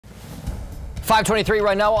5:23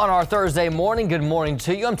 right now on our Thursday morning. Good morning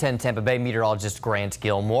to you. I'm 10 Tampa Bay meteorologist Grant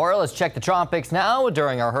Gilmore. Let's check the tropics now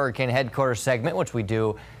during our hurricane headquarters segment, which we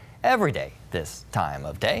do every day this time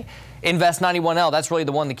of day. Invest 91L, that's really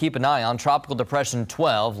the one to keep an eye on. Tropical Depression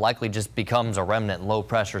 12 likely just becomes a remnant low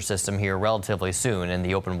pressure system here relatively soon in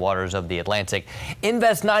the open waters of the Atlantic.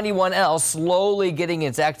 Invest 91L slowly getting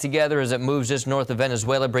its act together as it moves just north of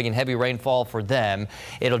Venezuela, bringing heavy rainfall for them.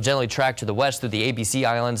 It'll generally track to the west through the ABC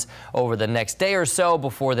Islands over the next day or so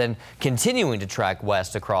before then continuing to track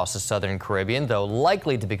west across the southern Caribbean, though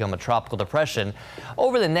likely to become a tropical depression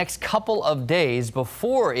over the next couple of days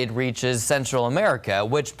before it reaches Central America, at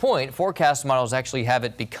which point forecast models actually have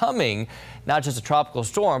it becoming not just a tropical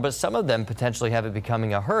storm, but some of them potentially have it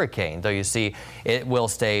becoming a hurricane, though you see it will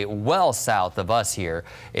stay well south of us here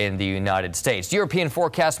in the United States. The European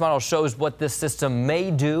forecast model shows what this system may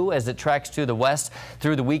do as it tracks to the west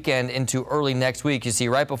through the weekend into early next week. You see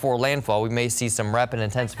right before landfall, we may see some rapid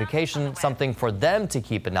intensification, something for them to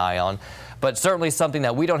keep an eye on, but certainly something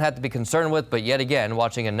that we don't have to be concerned with. But yet again,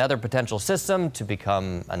 watching another potential system to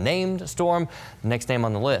become a named storm. The next name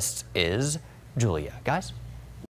on the list is Julia. Guys?